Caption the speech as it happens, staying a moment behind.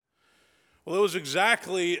Well, it was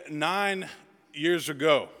exactly 9 years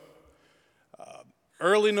ago.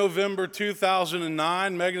 Early November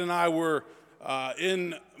 2009, Megan and I were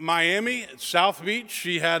in Miami at South Beach.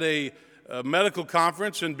 She had a medical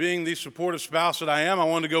conference, and being the supportive spouse that I am, I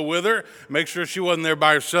wanted to go with her, make sure she wasn't there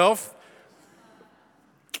by herself.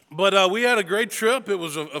 But we had a great trip. It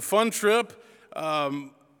was a fun trip.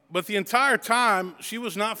 But the entire time, she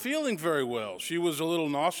was not feeling very well. She was a little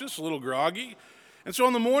nauseous, a little groggy. And so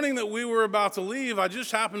on the morning that we were about to leave, I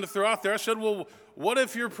just happened to throw out there, I said, well, what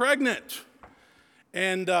if you're pregnant?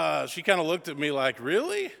 And she kind of looked at me like,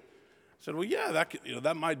 really? I said, well, yeah,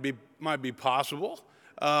 that might be possible.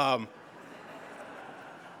 And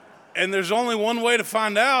there's only one way to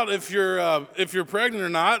find out if you're pregnant or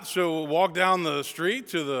not. So walked down the street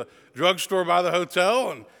to the drugstore by the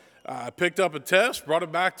hotel, and I picked up a test, brought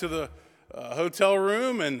it back to the hotel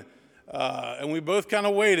room, and we both kind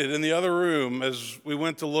of waited in the other room as we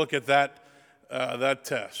went to look at that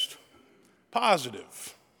test.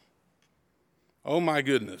 Positive. Oh my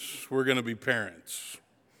goodness, we're going to be parents.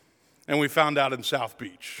 And we found out in South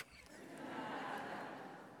Beach.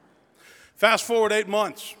 Fast forward 8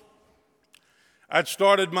 months. I'd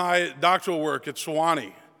started my doctoral work at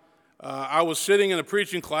Sewanee. I was sitting in a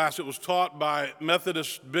preaching class. It was taught by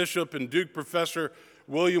Methodist Bishop and Duke Professor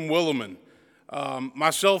William Willimon. My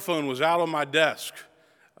cell phone was out on my desk.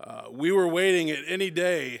 We were waiting at any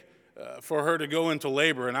day for her to go into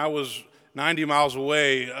labor, and I was 90 miles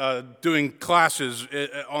away doing classes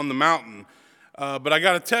on the mountain. But I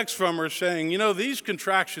got a text from her saying, these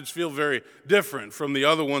contractions feel very different from the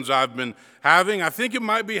other ones I've been having. I think it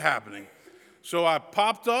might be happening. So I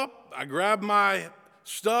popped up, I grabbed my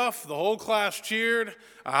stuff, the whole class cheered.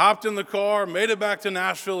 I hopped in the car, made it back to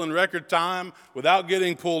Nashville in record time without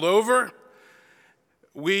getting pulled over.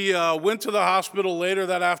 We went to the hospital later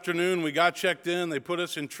that afternoon. We got checked in. They put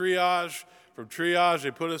us in triage. From triage,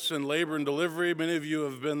 they put us in labor and delivery. Many of you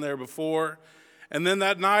have been there before. And then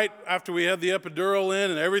that night, after we had the epidural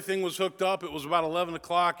in and everything was hooked up, it was about 11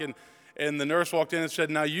 o'clock, and the nurse walked in and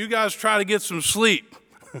said, now you guys try to get some sleep.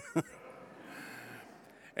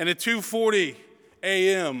 And at 2:40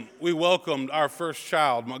 a.m., we welcomed our first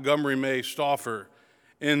child, Montgomery May Stauffer,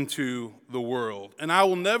 into the world. And I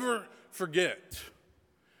will never forget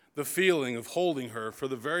the feeling of holding her for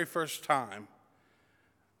the very first time.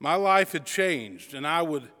 My life had changed, and I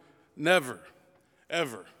would never,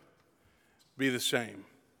 ever be the same.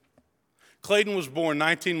 Clayton was born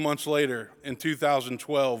 19 months later in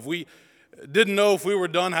 2012. We didn't know if we were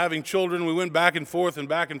done having children. We went back and forth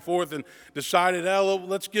and decided,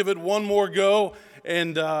 let's give it one more go.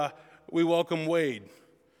 And we welcomed Wade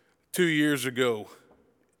 2 years ago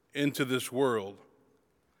into this world.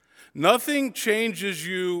 Nothing changes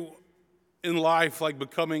you in life like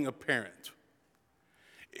becoming a parent.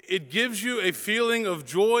 It gives you a feeling of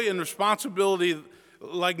joy and responsibility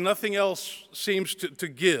like nothing else seems to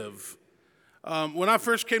give. When I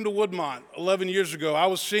first came to Woodmont 11 years ago, I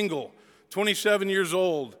was single, 27 years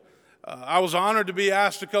old. I was honored to be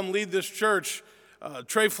asked to come lead this church.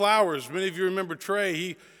 Trey Flowers, many of you remember Trey,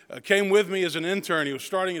 he came with me as an intern. He was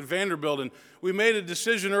starting at Vanderbilt, and we made a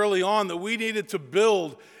decision early on that we needed to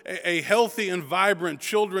build a healthy and vibrant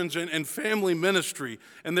children's and family ministry,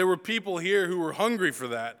 and there were people here who were hungry for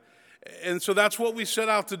that. And so that's what we set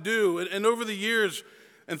out to do. And over the years,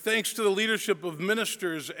 and thanks to the leadership of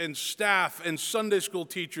ministers and staff and Sunday school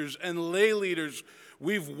teachers and lay leaders,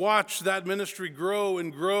 we've watched that ministry grow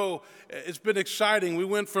and grow. It's been exciting. We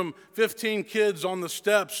went from 15 kids on the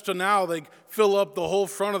steps to now they fill up the whole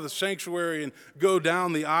front of the sanctuary and go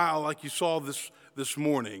down the aisle like you saw this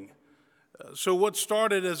morning. So what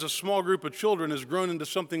started as a small group of children has grown into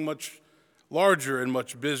something much larger and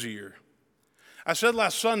much busier. I said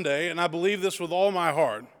last Sunday, and I believe this with all my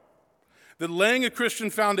heart, that laying a Christian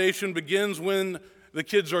foundation begins when the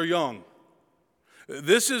kids are young.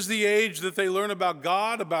 This is the age that they learn about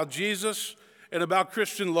God, about Jesus, and about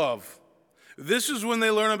Christian love. This is when they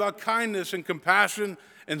learn about kindness and compassion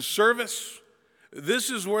and service. This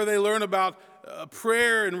is where they learn about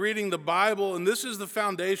prayer and reading the Bible, and this is the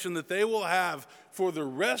foundation that they will have for the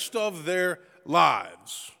rest of their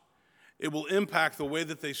lives. It will impact the way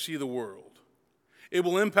that they see the world. It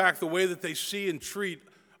will impact the way that they see and treat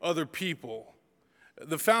other people.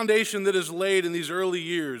 The foundation that is laid in these early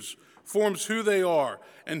years forms who they are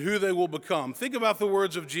and who they will become. Think about the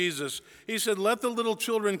words of Jesus. He said, let the little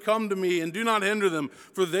children come to me and do not hinder them,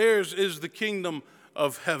 for theirs is the kingdom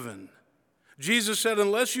of heaven. Jesus said,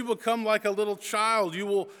 unless you become like a little child, you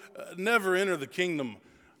will never enter the kingdom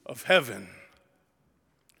of heaven.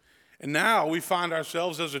 And now we find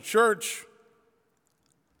ourselves as a church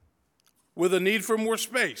with a need for more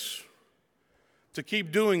space. to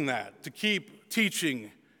keep doing that, to keep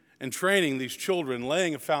teaching and training these children,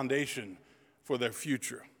 laying a foundation for their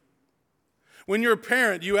future. When you're a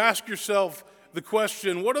parent, you ask yourself the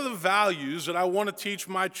question, what are the values that I want to teach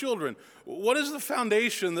my children? What is the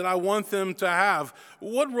foundation that I want them to have?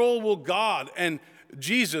 What role will God and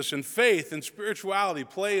Jesus and faith and spirituality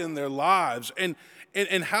play in their lives? And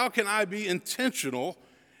how can I be intentional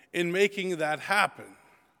in making that happen?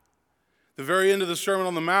 The very end of the Sermon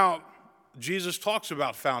on the Mount, Jesus talks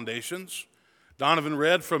about foundations. Donovan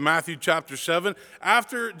read from Matthew chapter 7.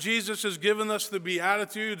 After Jesus has given us the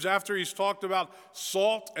Beatitudes, after he's talked about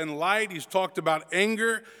salt and light, he's talked about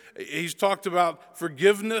anger, he's talked about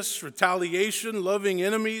forgiveness, retaliation, loving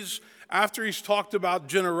enemies, after he's talked about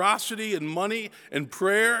generosity and money and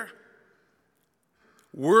prayer,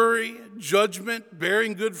 worry, judgment,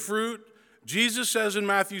 bearing good fruit, Jesus says in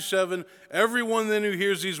Matthew 7, everyone then who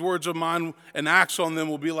hears these words of mine and acts on them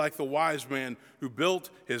will be like the wise man who built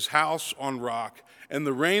his house on rock. And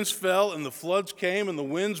the rains fell, and the floods came, and the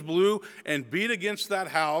winds blew and beat against that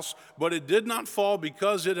house, but it did not fall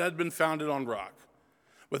because it had been founded on rock.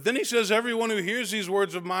 But then he says, everyone who hears these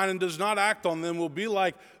words of mine and does not act on them will be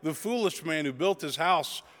like the foolish man who built his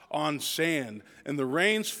house on sand. And the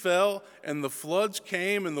rains fell, and the floods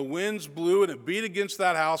came, and the winds blew, and it beat against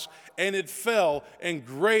that house, and it fell, and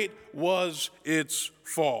great was its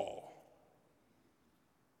fall.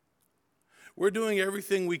 We're doing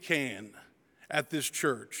everything we can at this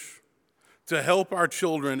church to help our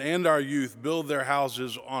children and our youth build their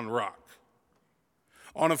houses on rock,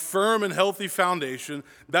 on a firm and healthy foundation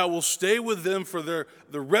that will stay with them for the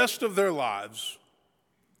rest of their lives.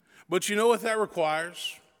 But you know what that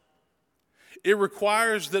requires? It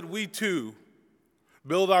requires that we too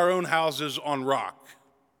build our own houses on rock.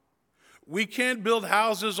 We can't build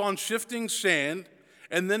houses on shifting sand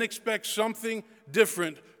and then expect something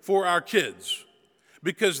different for our kids,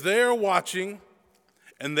 because they are watching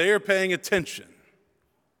and they are paying attention.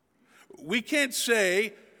 We can't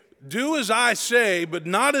say, do as I say, but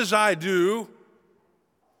not as I do,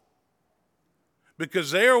 because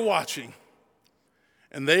they are watching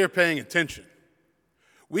and they are paying attention.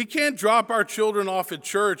 We can't drop our children off at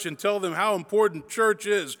church and tell them how important church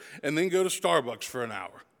is and then go to Starbucks for an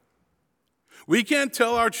hour. We can't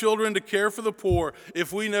tell our children to care for the poor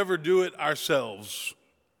if we never do it ourselves.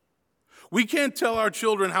 We can't tell our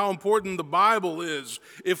children how important the Bible is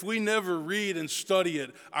if we never read and study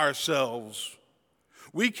it ourselves.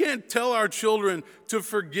 We can't tell our children to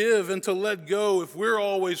forgive and to let go if we're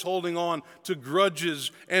always holding on to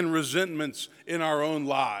grudges and resentments in our own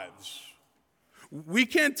lives. We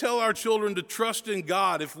can't tell our children to trust in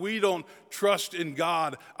God if we don't trust in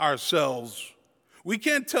God ourselves. We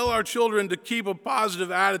can't tell our children to keep a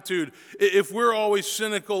positive attitude if we're always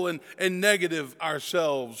cynical and negative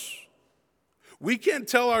ourselves. We can't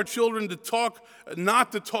tell our children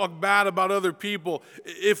not to talk bad about other people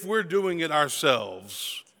if we're doing it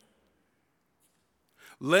ourselves.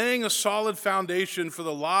 Laying a solid foundation for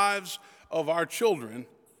the lives of our children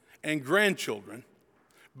and grandchildren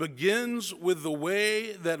begins with the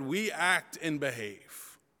way that we act and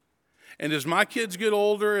behave. And as my kids get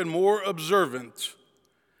older and more observant,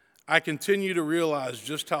 I continue to realize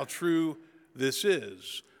just how true this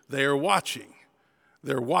is. They are watching.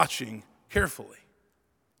 They're watching carefully.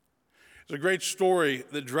 There's a great story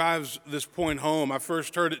that drives this point home. I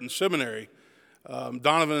first heard it in seminary.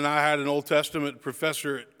 Donovan and I had an Old Testament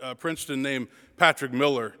professor at Princeton named Patrick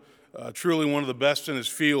Miller, truly one of the best in his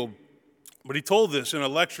field. But he told this in a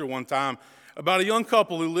lecture one time about a young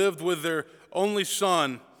couple who lived with their only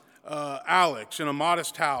son, Alex, in a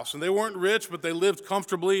modest house. And they weren't rich, but they lived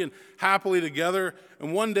comfortably and happily together.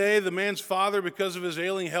 And one day, the man's father, because of his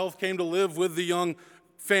ailing health, came to live with the young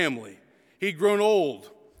family. He'd grown old.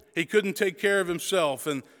 He couldn't take care of himself.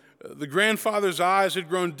 And the grandfather's eyes had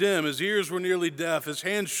grown dim. His ears were nearly deaf. His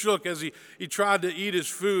hands shook as he tried to eat his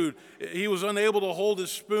food. He was unable to hold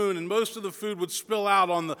his spoon, and most of the food would spill out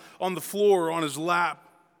on the floor on his lap.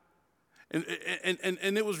 And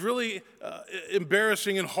it was really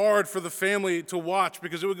embarrassing and hard for the family to watch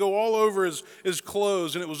because it would go all over his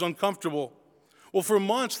clothes, and it was uncomfortable. Well, for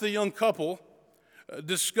months, the young couple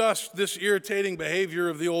discussed this irritating behavior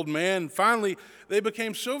of the old man. Finally, they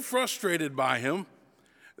became so frustrated by him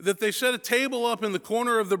that they set a table up in the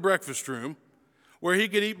corner of the breakfast room where he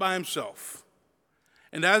could eat by himself.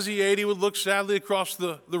 And as he ate, he would look sadly across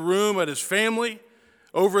the room at his family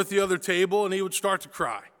over at the other table, and he would start to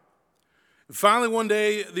cry. And finally, one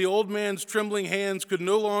day, the old man's trembling hands could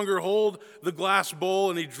no longer hold the glass bowl,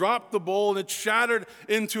 and he dropped the bowl, and it shattered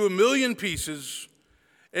into 1,000,000 pieces.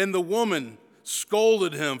 And the woman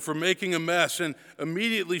scolded him for making a mess, and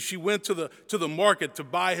immediately she went to the market to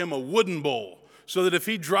buy him a wooden bowl so that if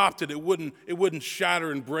he dropped it, it wouldn't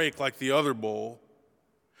shatter and break like the other bowl.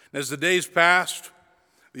 And as the days passed,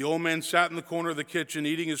 the old man sat in the corner of the kitchen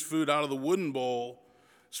eating his food out of the wooden bowl,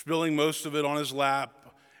 spilling most of it on his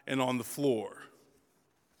lap and on the floor.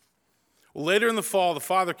 Well, later in the fall, the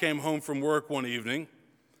father came home from work one evening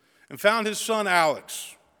and found his son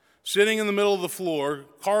Alex sitting in the middle of the floor,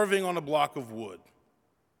 carving on a block of wood.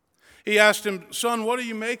 He asked him, "Son, what are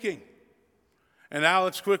you making?" And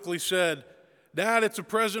Alex quickly said, "Dad, it's a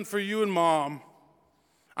present for you and Mom.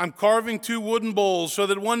 I'm carving 2 wooden bowls so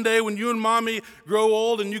that one day when you and Mommy grow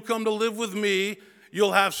old and you come to live with me,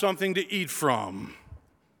 you'll have something to eat from."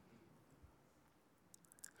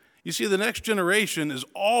 You see, the next generation is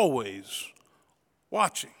always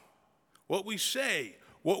watching what we say,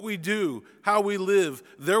 what we do, how we live.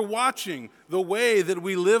 They're watching the way that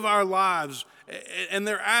we live our lives, and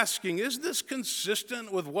they're asking, is this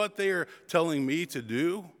consistent with what they are telling me to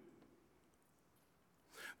do?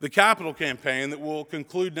 The capital campaign that will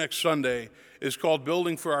conclude next Sunday is called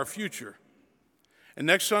Building for Our Future. And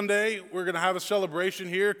next Sunday, we're going to have a celebration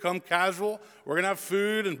here. Come casual. We're going to have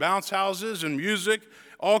food and bounce houses and music,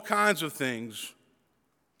 all kinds of things.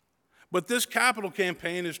 But this capital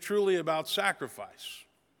campaign is truly about sacrifice.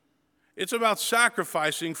 It's about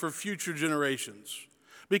sacrificing for future generations.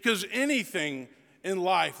 Because anything in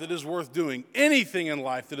life that is worth doing,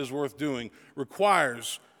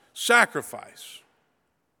 requires sacrifice.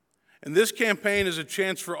 And this campaign is a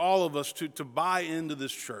chance for all of us to buy into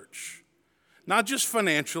this church. Not just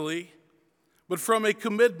financially, but from a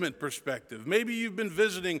commitment perspective. Maybe you've been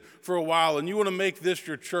visiting for a while and you want to make this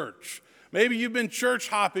your church. Maybe you've been church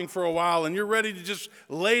hopping for a while and you're ready to just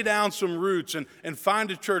lay down some roots and find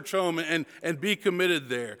a church home and be committed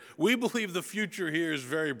there. We believe the future here is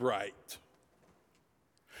very bright.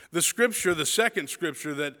 The scripture, the second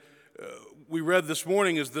scripture that we read this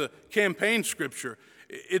morning is the campaign scripture.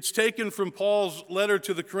 It's taken from Paul's letter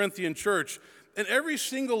to the Corinthian church. And every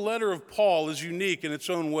single letter of Paul is unique in its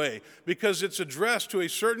own way because it's addressed to a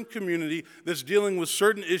certain community that's dealing with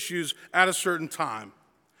certain issues at a certain time.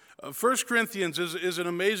 1 Corinthians is an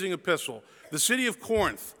amazing epistle. The city of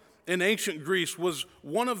Corinth in ancient Greece was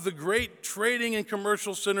one of the great trading and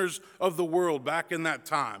commercial centers of the world back in that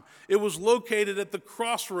time. It was located at the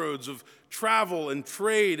crossroads of travel and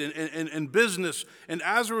trade and business. And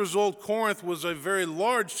as a result, Corinth was a very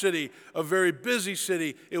large city, a very busy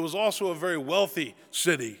city. It was also a very wealthy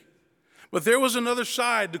city. But there was another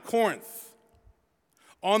side to Corinth.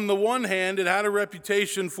 On the one hand, it had a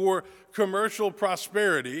reputation for commercial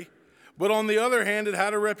prosperity, but on the other hand, it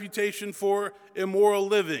had a reputation for immoral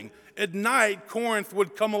living. At night, Corinth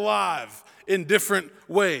would come alive in different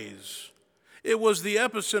ways. It was the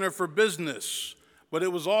epicenter for business, but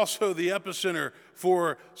it was also the epicenter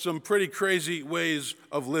for some pretty crazy ways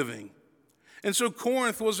of living. And so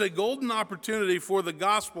Corinth was a golden opportunity for the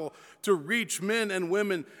gospel to reach men and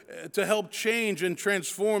women to help change and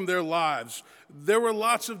transform their lives. There were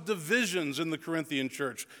lots of divisions in the Corinthian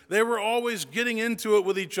church. They were always getting into it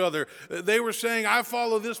with each other. They were saying, I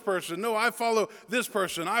follow this person. No, I follow this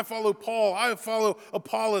person. I follow Paul. I follow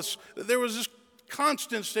Apollos. There was this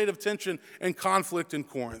constant state of tension and conflict in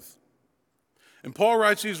Corinth. And Paul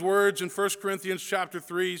writes these words in 1 Corinthians chapter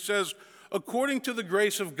 3. He says, according to the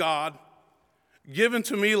grace of God, given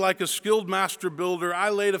to me like a skilled master builder, I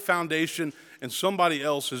laid a foundation and somebody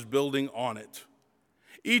else is building on it.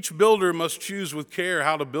 Each builder must choose with care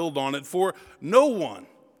how to build on it, for no one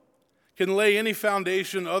can lay any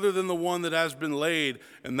foundation other than the one that has been laid,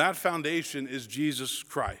 and that foundation is Jesus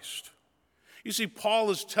Christ. You see,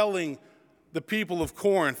 Paul is telling the people of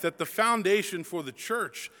Corinth that the foundation for the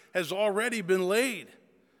church has already been laid.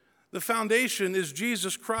 The foundation is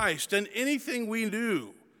Jesus Christ, and anything we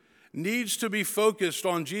do needs to be focused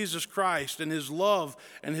on Jesus Christ and his love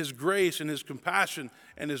and his grace and his compassion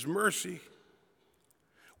and his mercy.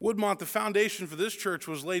 Woodmont, the foundation for this church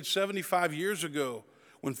was laid 75 years ago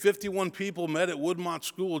when 51 people met at Woodmont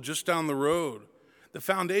School just down the road. The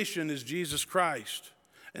foundation is Jesus Christ.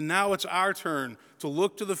 And now it's our turn to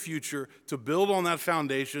look to the future, to build on that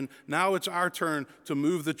foundation. Now it's our turn to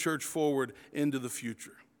move the church forward into the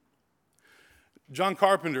future. John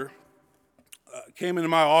Carpenter came into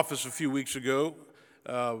my office a few weeks ago.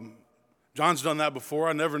 John's done that before.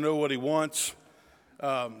 I never know what he wants.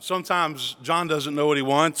 Sometimes John doesn't know what he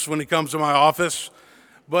wants when he comes to my office.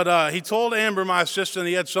 But he told Amber, my assistant,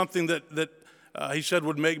 he had something that he said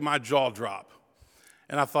would make my jaw drop.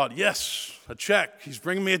 And I thought, yes, a check. He's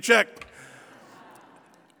bringing me a check.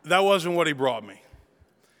 That wasn't what he brought me.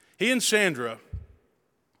 He and Sandra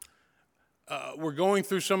were going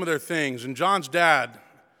through some of their things, and John's dad,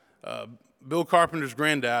 Bill Carpenter's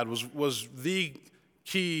granddad, was the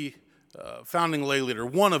key founding lay leader,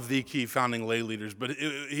 one of the key founding lay leaders, but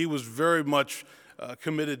he was very much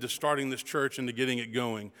committed to starting this church and to getting it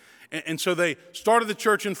going. And so they started the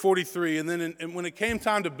church in 43, and then when it came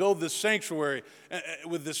time to build this sanctuary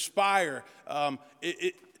with this spire,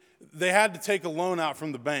 they had to take a loan out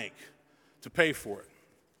from the bank to pay for it.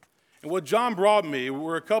 And what John brought me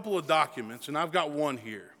were a couple of documents, and I've got one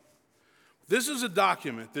here. This is a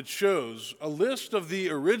document that shows a list of the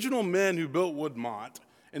original men who built Woodmont,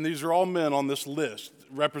 and these are all men on this list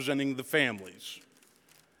representing the families.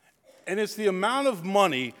 And it's the amount of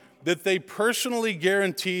money that they personally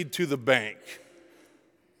guaranteed to the bank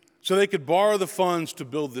so they could borrow the funds to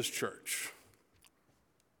build this church.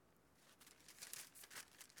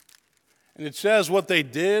 And it says what they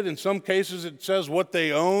did. In some cases, it says what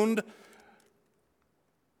they owned.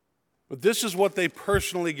 But this is what they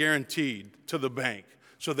personally guaranteed to the bank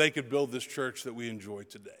so they could build this church that we enjoy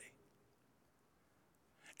today.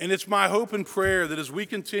 And it's my hope and prayer that as we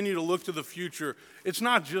continue to look to the future, it's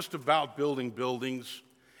not just about building buildings.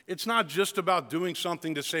 It's not just about doing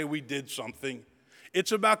something to say we did something.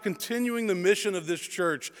 It's about continuing the mission of this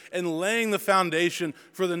church and laying the foundation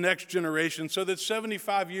for the next generation so that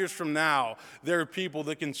 75 years from now, there are people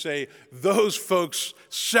that can say, those folks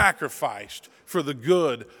sacrificed for the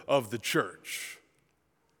good of the church.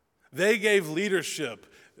 They gave leadership.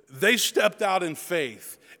 They stepped out in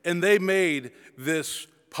faith, and they made this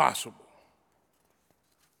possible.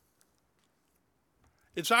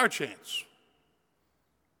 It's our chance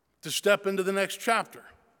to step into the next chapter.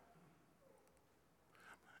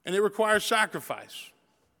 And it requires sacrifice.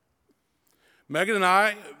 Megan and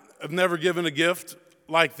I have never given a gift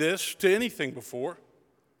like this to anything before.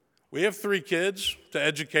 We have 3 kids to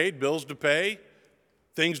educate, bills to pay,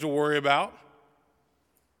 things to worry about.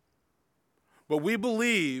 But we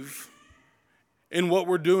believe in what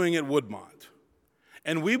we're doing at Woodmont.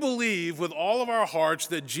 And we believe with all of our hearts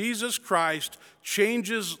that Jesus Christ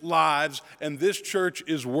changes lives, and this church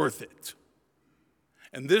is worth it.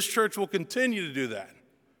 And this church will continue to do that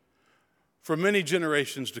for many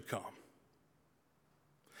generations to come.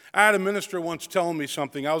 I had a minister once telling me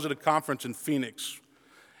something. I was at a conference in Phoenix,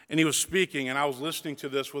 and he was speaking, and I was listening to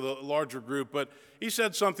this with a larger group, but he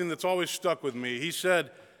said something that's always stuck with me. He said,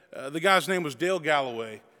 the guy's name was Dale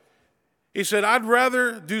Galloway. He said, I'd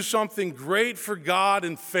rather do something great for God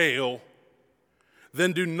and fail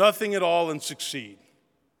than do nothing at all and succeed.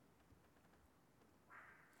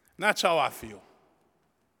 And that's how I feel.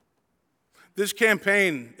 This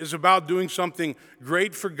campaign is about doing something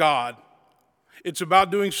great for God. It's about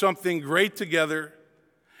doing something great together,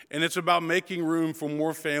 and it's about making room for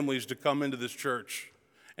more families to come into this church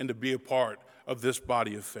and to be a part of this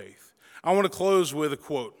body of faith. I want to close with a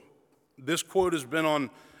quote. This quote has been on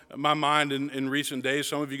my mind in recent days.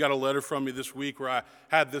 Some of you got a letter from me this week where I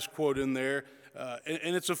had this quote in there,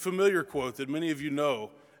 and it's a familiar quote that many of you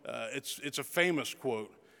know. It's a famous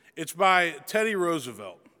quote. It's by Teddy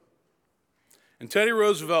Roosevelt. And Teddy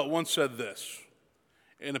Roosevelt once said this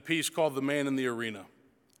in a piece called The Man in the Arena.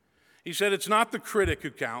 He said, it's not the critic who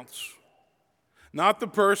counts, not the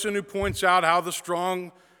person who points out how the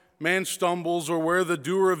strong man stumbles or where the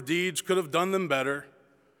doer of deeds could have done them better.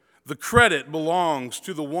 The credit belongs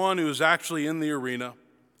to the one who is actually in the arena,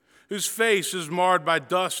 whose face is marred by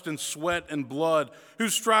dust and sweat and blood, who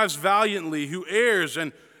strives valiantly, who errs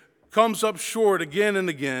and comes up short again and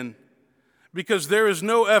again, because there is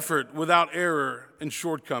no effort without error and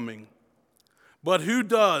shortcoming. But who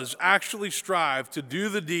does actually strive to do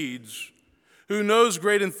the deeds, who knows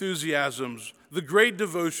great enthusiasms, the great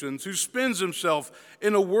devotions, who spends himself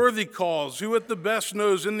in a worthy cause, who at the best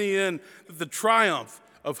knows in the end that the triumph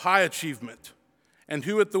of high achievement, and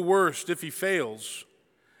who at the worst, if he fails,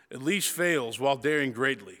 at least fails while daring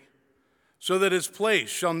greatly, so that his place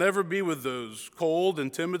shall never be with those cold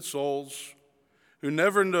and timid souls who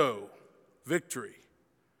never know victory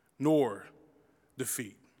nor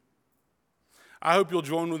defeat. I hope you'll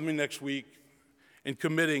join with me next week in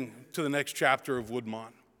committing to the next chapter of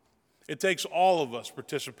Woodmont. It takes all of us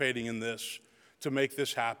participating in this to make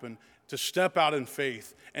this happen, to step out in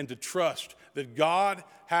faith and to trust that God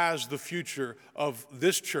has the future of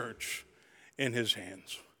this church in his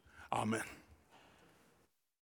hands. Amen.